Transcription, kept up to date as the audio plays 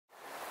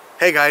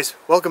Hey guys,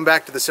 welcome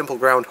back to the Simple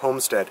Ground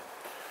Homestead.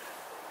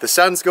 The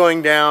sun's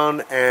going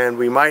down and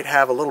we might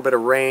have a little bit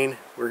of rain.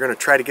 We're going to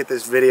try to get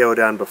this video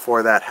done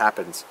before that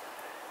happens.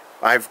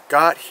 I've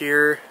got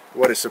here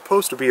what is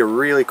supposed to be a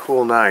really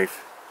cool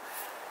knife,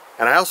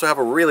 and I also have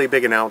a really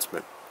big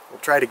announcement. We'll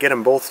try to get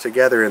them both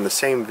together in the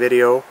same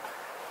video.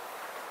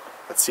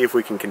 Let's see if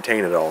we can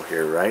contain it all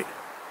here, right?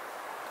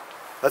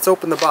 Let's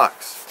open the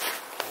box.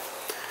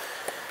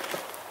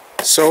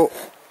 So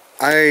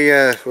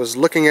I was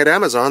looking at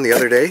Amazon the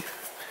other day,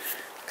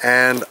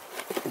 and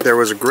there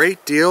was a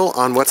great deal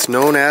on what's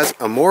known as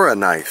a Mora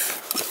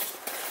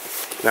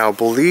knife. Now,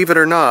 believe it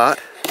or not,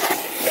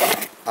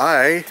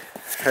 I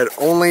had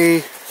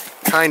only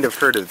kind of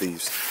heard of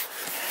these.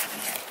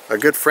 A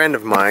good friend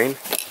of mine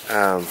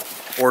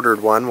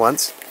ordered one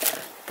once,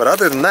 but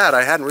other than that,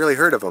 I hadn't really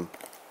heard of them.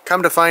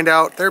 Come to find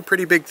out, they're a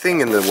pretty big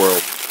thing in the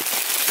world.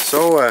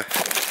 So,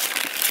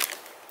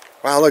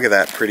 wow, look at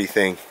that pretty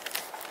thing.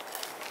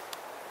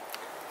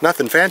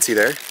 Nothing fancy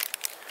there.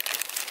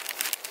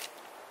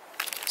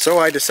 So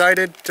I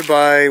decided to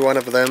buy one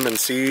of them and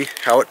see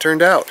how it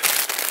turned out.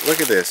 Look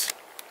at this.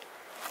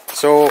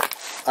 So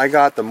I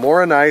got the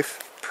Mora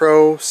Knife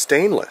Pro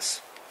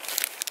Stainless.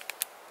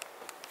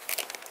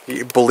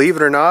 Believe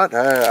it or not,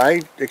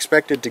 I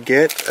expected to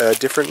get a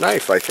different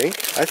knife, I think.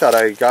 I thought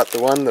I got the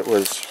one that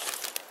was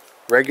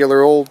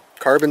regular old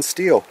carbon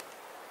steel.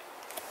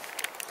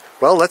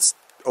 Well, let's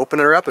open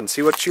her up and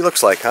see what she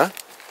looks like, huh?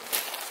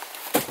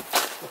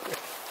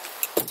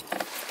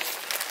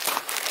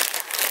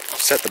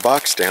 Set the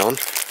box down.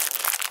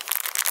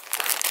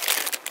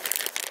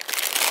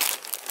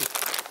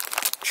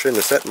 Shouldn't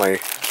have set my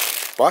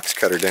box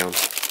cutter down.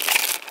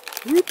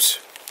 Oops.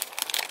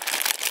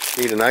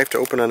 Need a knife to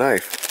open a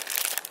knife.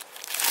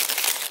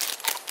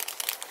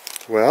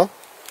 Well,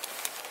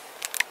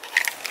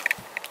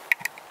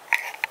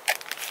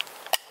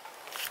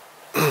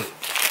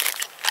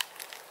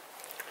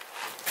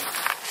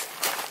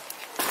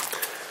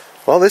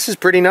 well, this is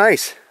pretty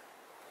nice.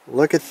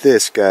 Look at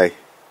this guy.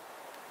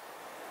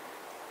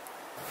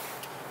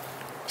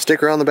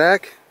 Sticker on the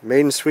back, made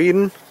in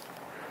Sweden,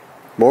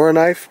 Mora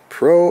Knife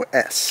Pro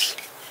S.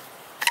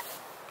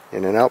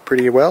 In and out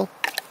pretty well.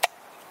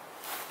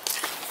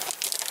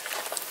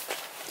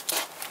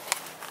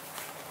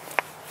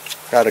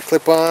 Got a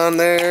clip on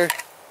there.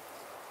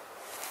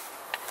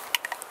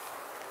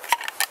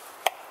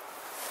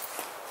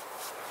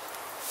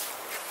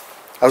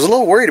 I was a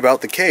little worried about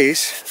the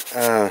case.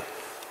 I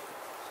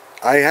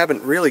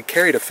haven't really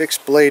carried a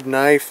fixed blade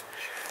knife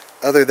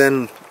other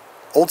than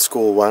old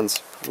school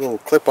ones. A little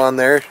clip on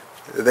there.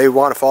 They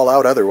want to fall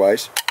out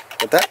otherwise.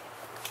 But that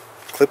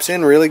clips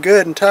in really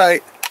good and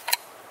tight.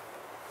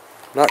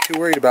 Not too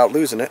worried about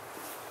losing it.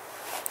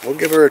 We'll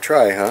give her a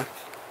try, huh?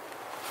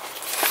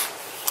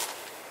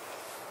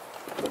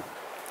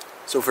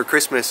 So for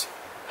Christmas,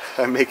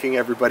 I'm making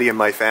everybody in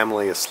my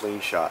family a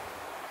slingshot.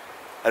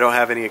 I don't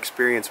have any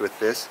experience with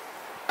this,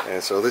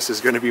 and so this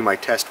is going to be my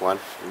test one.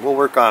 And we'll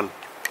work on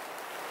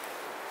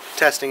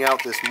testing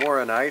out this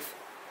Mora knife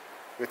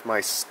with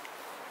my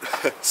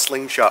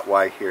slingshot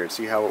Y here and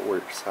see how it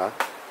works, huh?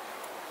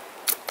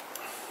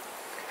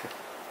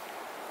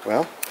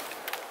 Well,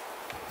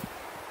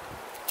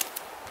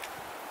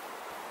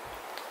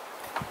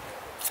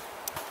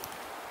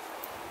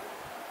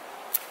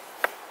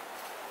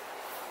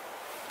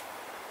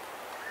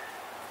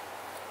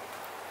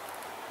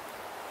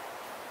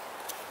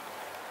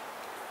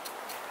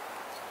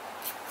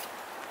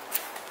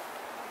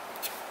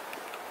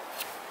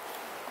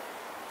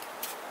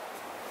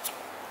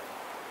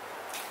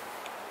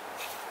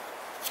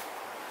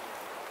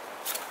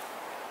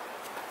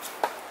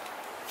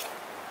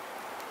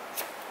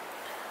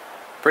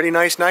 pretty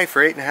nice knife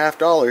for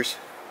 $8.50.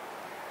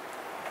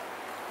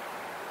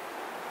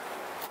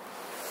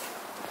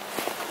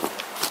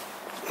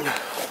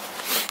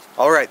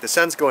 Alright, the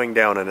sun's going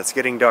down and it's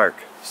getting dark,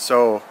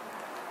 so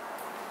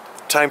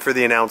time for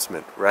the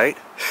announcement, right?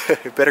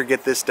 Better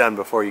get this done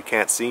before you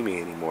can't see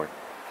me anymore.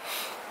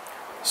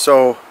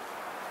 So,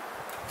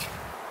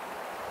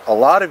 a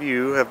lot of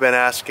you have been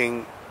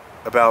asking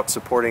about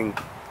supporting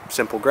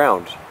Simple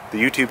Ground, the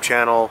YouTube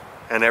channel,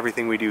 and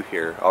everything we do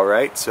here,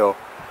 alright? So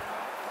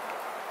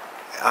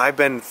I've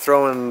been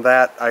throwing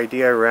that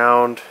idea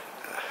around,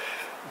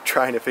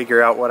 trying to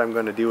figure out what I'm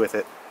going to do with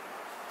it,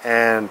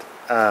 and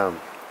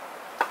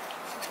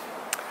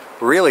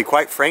really,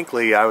 quite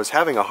frankly, I was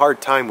having a hard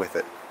time with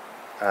it.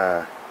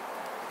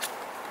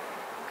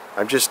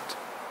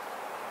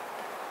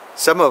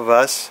 Some of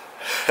us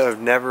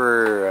have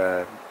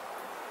never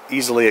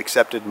easily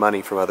accepted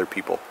money from other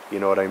people, you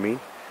know what I mean?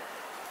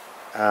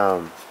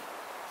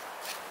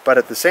 But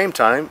at the same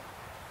time,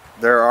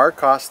 there are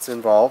costs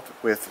involved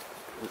with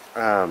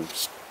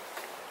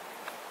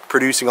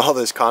producing all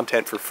this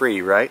content for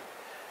free, right?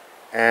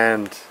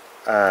 And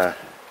I'm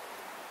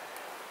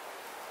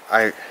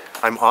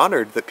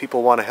honored that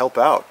people want to help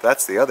out.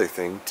 That's the other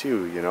thing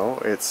too, you know.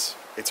 It's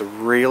a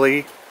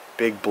really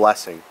big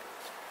blessing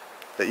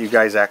that you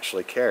guys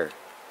actually care.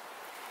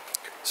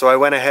 So I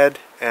went ahead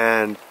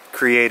and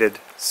created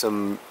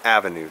some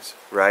avenues,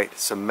 right?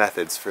 Some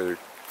methods for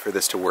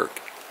this to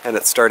work. And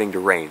it's starting to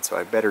rain, so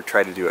I better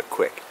try to do it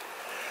quick.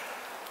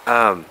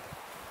 I've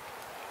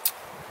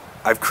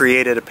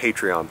created a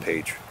Patreon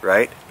page,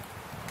 right?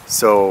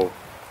 So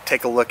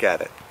take a look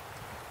at it.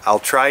 I'll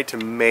try to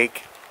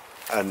make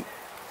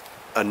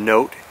a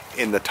note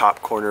in the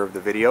top corner of the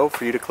video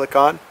for you to click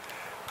on.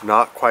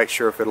 Not quite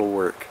sure if it'll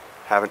work.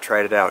 Haven't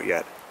tried it out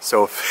yet.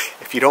 So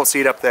if you don't see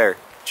it up there,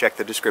 check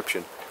the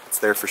description. It's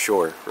there for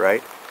sure,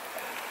 right?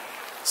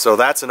 So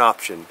that's an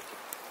option.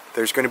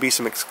 There's going to be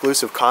some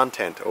exclusive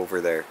content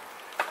over there.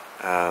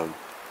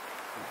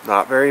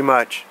 Not very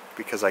much,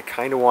 because I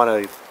kind of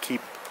want to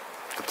keep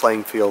the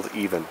playing field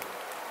even.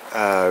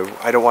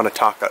 I don't want to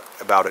talk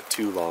about it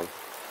too long,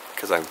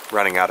 because I'm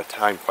running out of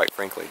time, quite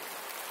frankly.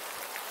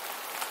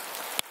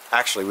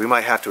 Actually, we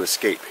might have to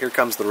escape. Here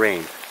comes the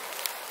rain.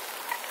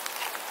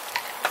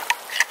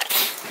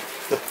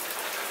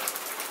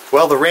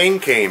 Well, the rain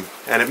came,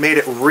 and it made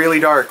it really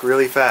dark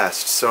really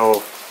fast,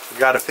 so we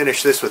got to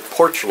finish this with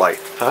porch light,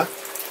 huh?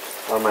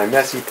 On my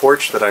messy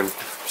porch that I'm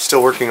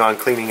still working on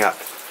cleaning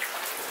up.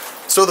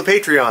 So the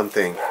Patreon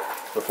thing.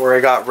 Before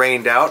I got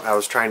rained out, I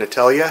was trying to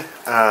tell you,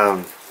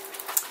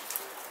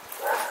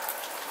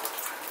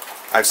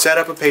 I've set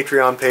up a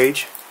Patreon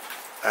page.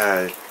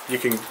 You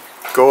can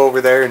go over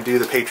there and do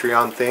the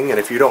Patreon thing, and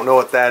if you don't know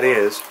what that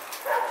is,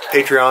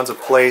 Patreon's a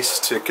place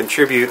to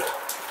contribute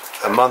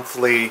a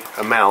monthly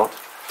amount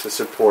to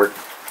support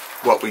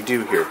what we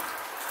do here.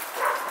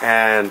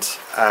 And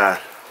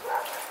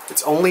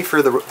it's only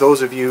for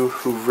those of you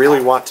who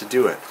really want to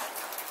do it.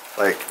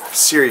 Like,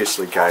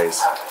 seriously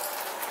guys,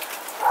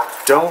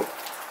 don't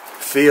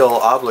feel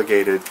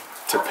obligated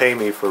to pay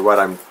me for what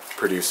I'm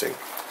producing.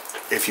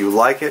 If you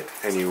like it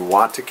and you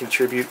want to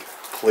contribute,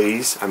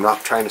 please, I'm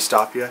not trying to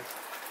stop you.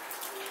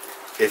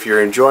 If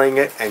you're enjoying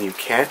it and you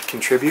can't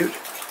contribute,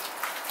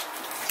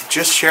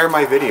 just share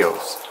my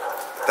videos.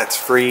 That's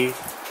free.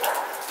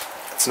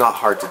 It's not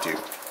hard to do.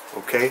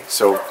 Okay?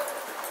 So,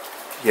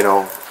 you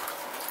know,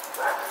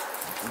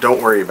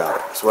 don't worry about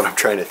it. That's what I'm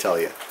trying to tell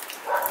you.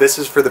 This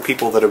is for the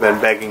people that have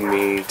been begging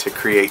me to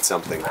create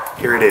something.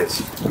 Here it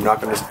is. I'm not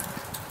going to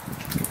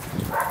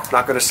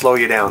slow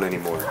you down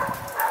anymore.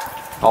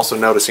 Also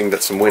noticing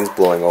that some wind's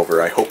blowing over.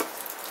 I hope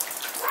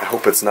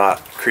it's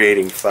not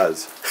creating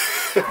fuzz.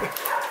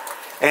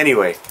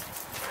 Anyway,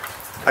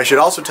 I should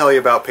also tell you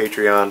about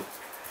Patreon.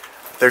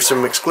 There's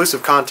some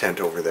exclusive content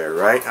over there,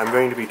 right? I'm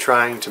going to be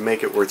trying to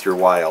make it worth your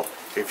while.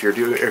 If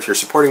you're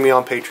supporting me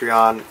on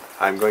Patreon,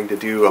 I'm going to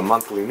do a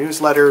monthly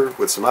newsletter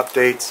with some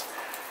updates,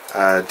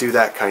 do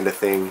that kind of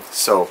thing.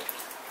 So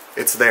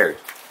it's there,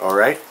 all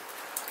right?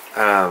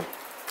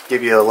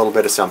 Give you a little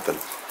bit of something.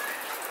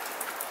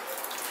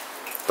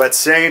 But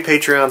say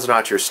Patreon's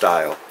not your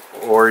style,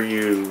 or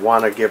you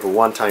want to give a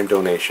one-time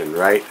donation,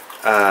 right?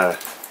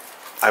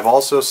 I've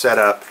also set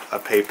up a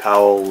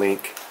PayPal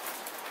link.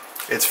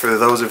 It's for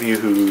those of you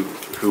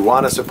who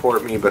want to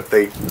support me, but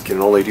they can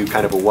only do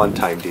kind of a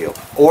one-time deal.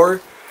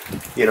 Or,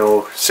 you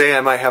know, say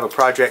I might have a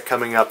project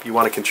coming up, you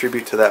want to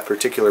contribute to that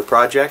particular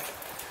project.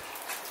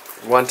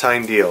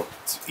 One-time deal.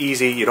 It's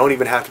easy. You don't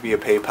even have to be a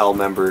PayPal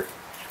member.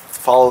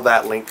 Follow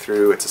that link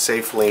through. It's a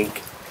safe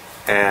link,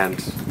 and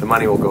the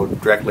money will go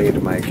directly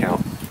into my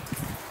account.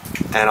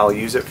 And I'll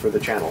use it for the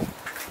channel.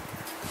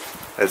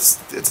 It's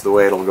the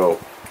way it'll go.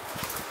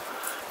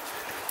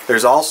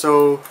 There's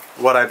also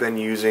what I've been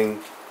using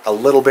a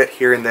little bit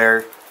here and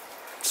there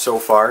so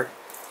far,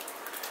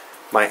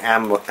 my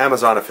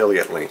Amazon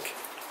affiliate link.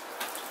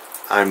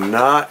 I'm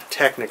not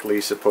technically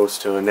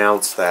supposed to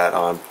announce that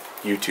on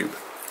YouTube,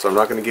 so I'm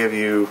not going to give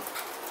you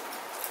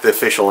the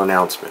official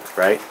announcement,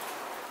 right?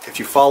 If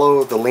you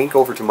follow the link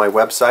over to my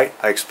website,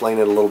 I explain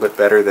it a little bit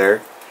better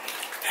there.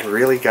 And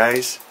really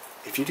guys,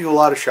 if you do a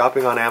lot of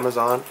shopping on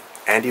Amazon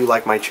and you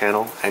like my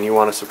channel and you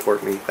want to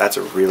support me, that's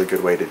a really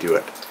good way to do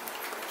it.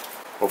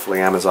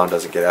 Hopefully Amazon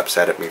doesn't get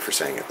upset at me for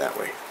saying it that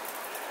way.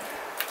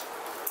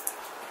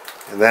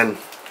 And then,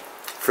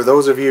 for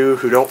those of you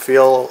who don't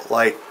feel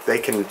like they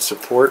can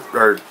support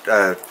or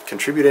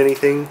contribute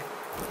anything,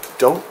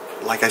 don't,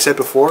 like I said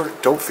before,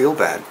 don't feel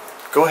bad.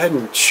 Go ahead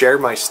and share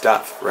my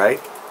stuff,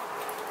 right?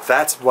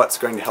 That's what's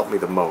going to help me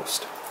the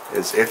most.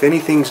 Is if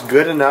anything's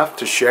good enough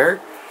to share,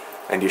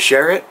 and you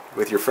share it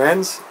with your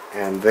friends,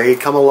 and they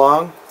come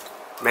along,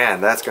 man,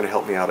 that's going to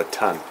help me out a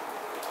ton.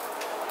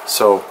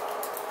 So,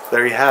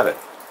 there you have it.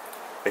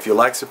 If you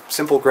like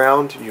Simple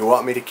Ground, you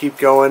want me to keep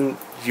going,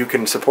 you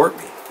can support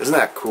me. Isn't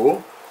that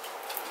cool?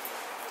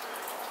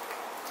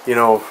 You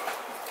know,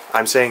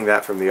 I'm saying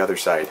that from the other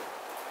side.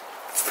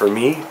 For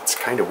me, it's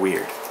kind of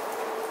weird.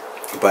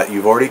 But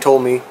you've already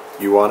told me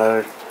you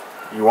wanna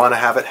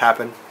have it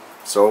happen,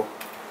 so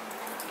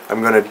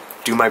I'm gonna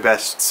do my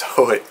best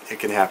so it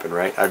can happen,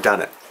 right? I've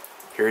done it.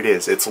 Here it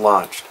is. It's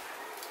launched.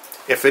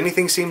 If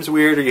anything seems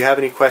weird or you have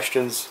any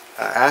questions,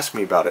 ask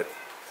me about it.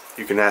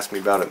 You can ask me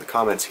about it in the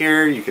comments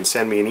here. You can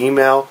send me an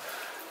email.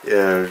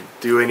 Do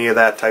any of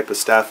that type of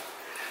stuff.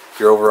 If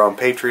you're over on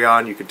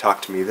Patreon, you can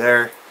talk to me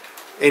there.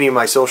 Any of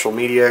my social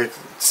media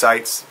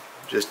sites,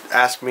 Just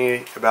ask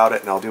me about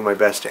it and I'll do my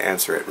best to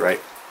answer it, right?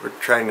 We're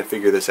trying to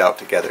figure this out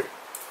together.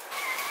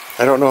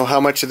 I don't know how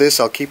much of this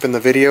I'll keep in the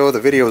video.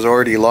 The video is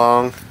already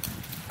long.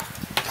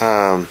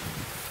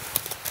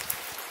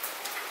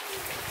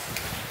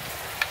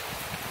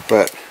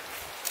 But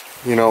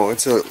you know,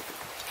 it's a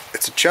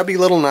chubby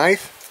little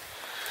knife,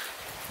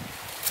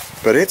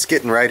 but it's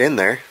getting right in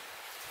there.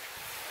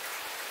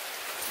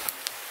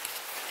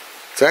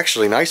 It's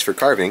actually nice for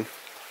carving.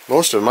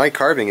 Most of my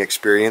carving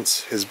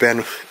experience has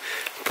been,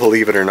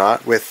 believe it or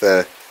not, with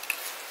a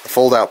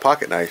fold-out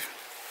pocket knife.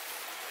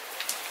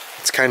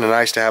 It's kind of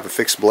nice to have a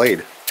fixed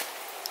blade.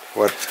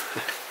 But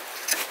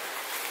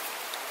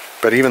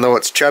even though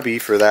it's chubby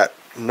for that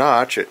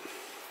notch,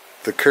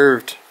 the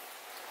curved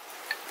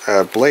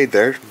blade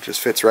there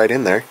just fits right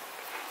in there.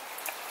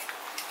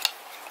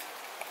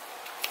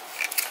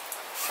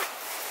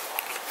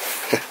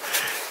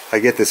 I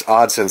get this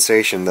odd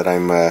sensation that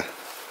I'm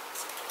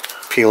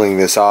peeling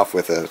this off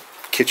with a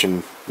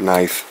kitchen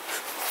knife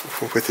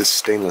with this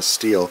stainless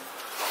steel.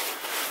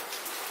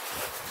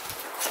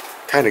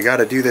 Kind of got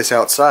to do this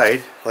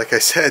outside. Like I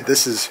said,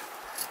 this is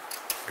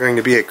going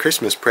to be a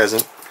Christmas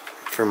present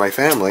for my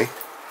family.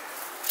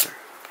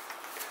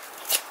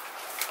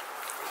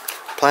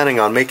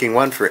 Planning on making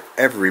one for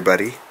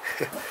everybody,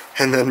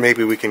 and then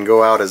maybe we can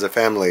go out as a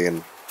family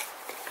and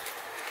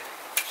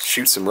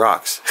shoot some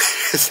rocks.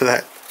 So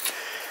that,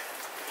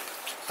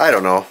 I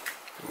don't know.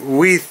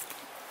 We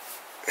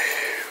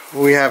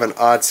have an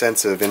odd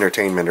sense of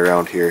entertainment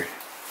around here.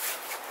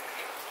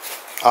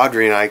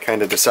 Audrey and I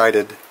kind of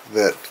decided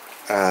that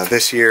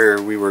this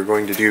year we were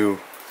going to do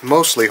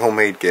mostly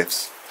homemade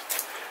gifts.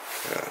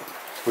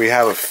 We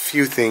have a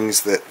few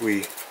things that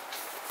we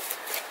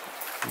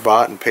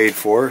bought and paid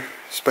for,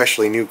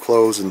 especially new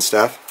clothes and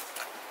stuff.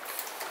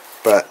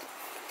 But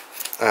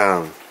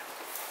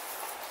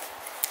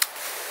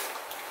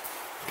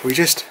we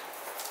just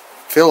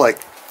feel like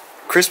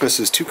Christmas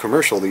is too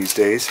commercial these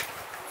days.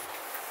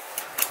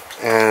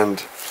 And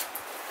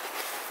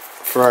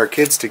for our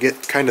kids to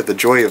get kind of the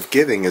joy of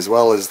giving as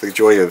well as the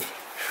joy of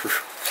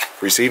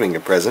receiving a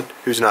present.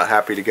 Who's not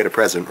happy to get a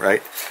present,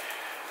 right?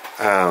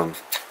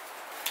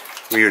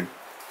 We would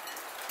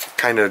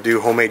kind of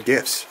do homemade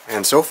gifts.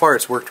 And so far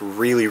it's worked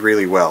really,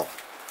 really well.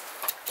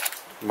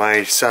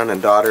 My son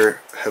and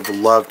daughter have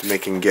loved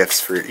making gifts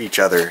for each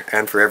other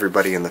and for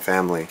everybody in the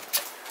family.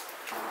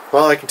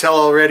 Well, I can tell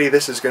already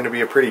this is going to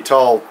be a pretty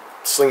tall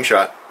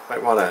slingshot.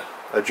 Might want to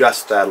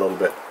adjust that a little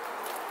bit.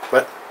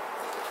 But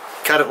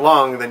cut it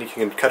long, then you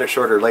can cut it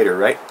shorter later,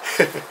 right?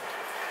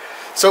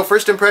 So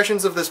first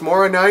impressions of this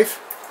Mora knife.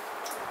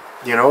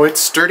 You know, it's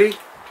sturdy.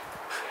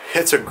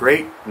 It's a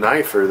great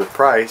knife for the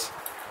price.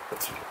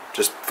 It's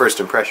just first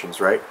impressions,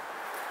 right?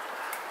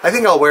 I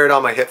think I'll wear it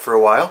on my hip for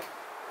a while.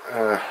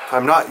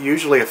 I'm not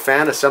usually a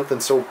fan of something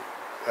so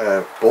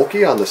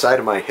bulky on the side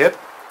of my hip.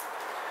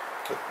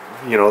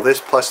 You know, this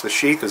plus the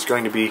sheath is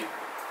going to be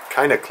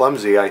kind of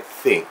clumsy, I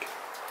think.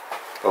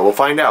 But we'll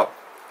find out.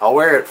 I'll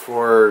wear it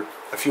for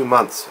a few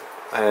months,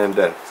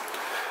 and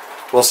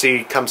we'll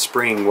see come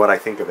spring what I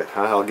think of it.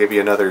 Huh? I'll give you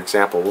another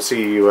example. We'll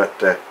see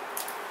what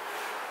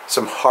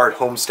some hard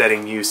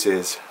homesteading use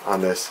is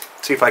on this.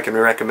 See if I can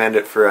recommend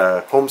it for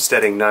a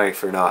homesteading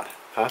knife or not.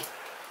 Huh?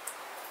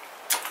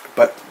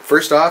 But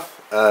first off,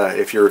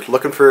 if you're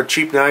looking for a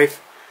cheap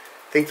knife,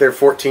 I think they're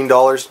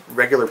 $14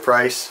 regular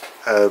price.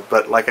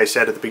 But like I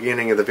said at the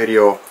beginning of the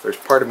video, there's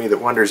part of me that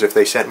wonders if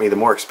they sent me the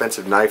more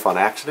expensive knife on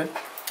accident.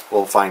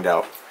 We'll find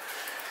out.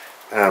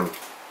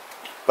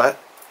 But,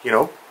 you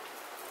know,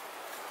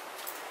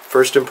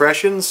 first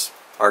impressions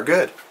are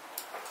good.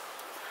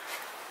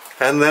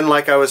 And then,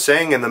 like I was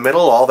saying, in the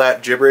middle, all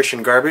that gibberish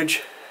and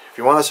garbage, if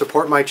you want to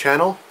support my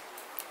channel,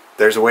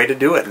 there's a way to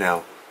do it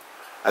now.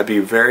 I'd be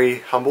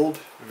very humbled,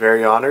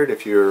 very honored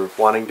if you're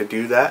wanting to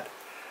do that.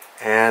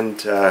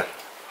 And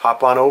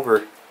hop on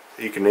over.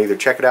 You can either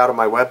check it out on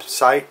my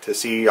website to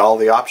see all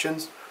the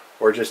options,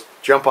 or just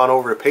jump on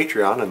over to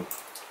Patreon and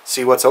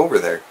see what's over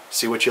there.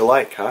 See what you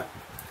like, huh?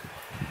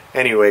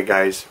 Anyway,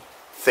 guys,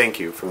 thank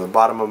you from the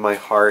bottom of my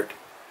heart.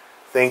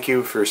 Thank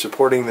you for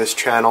supporting this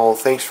channel.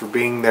 Thanks for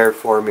being there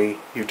for me.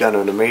 You've done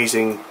an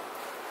amazing...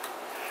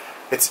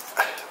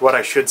 What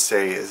I should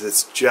say is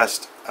it's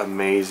just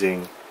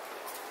amazing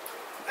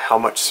how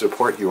much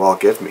support you all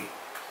give me.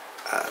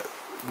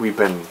 We've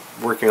been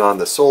working on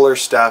the solar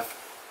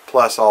stuff,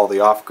 plus all the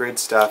off-grid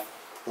stuff.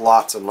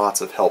 Lots and lots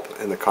of help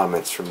in the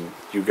comments from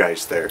you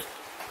guys there.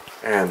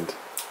 And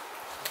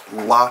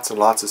lots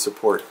of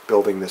support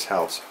building this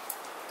house.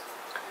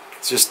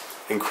 It's just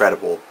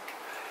incredible.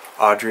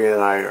 Audrey and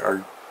I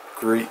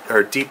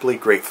are deeply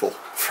grateful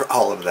for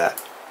all of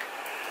that.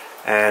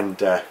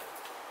 And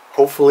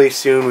hopefully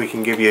soon we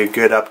can give you a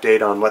good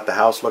update on what the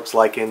house looks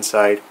like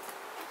inside,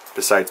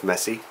 besides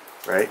messy,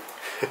 right?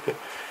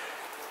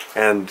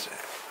 And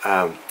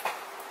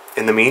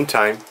in the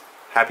meantime,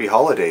 happy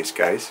holidays,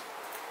 guys.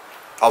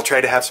 I'll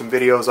try to have some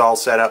videos all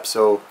set up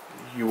so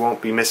you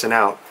won't be missing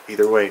out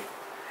either way.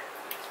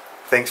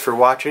 Thanks for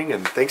watching,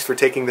 and thanks for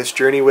taking this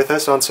journey with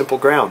us on Simple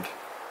Ground.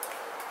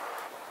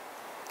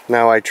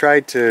 Now, I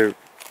tried to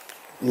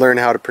learn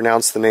how to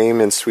pronounce the name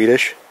in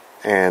Swedish,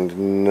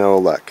 and no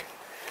luck.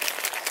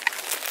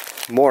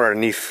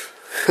 Moranif.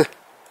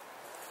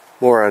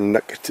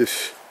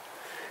 Moranaktif.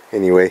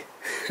 Anyway.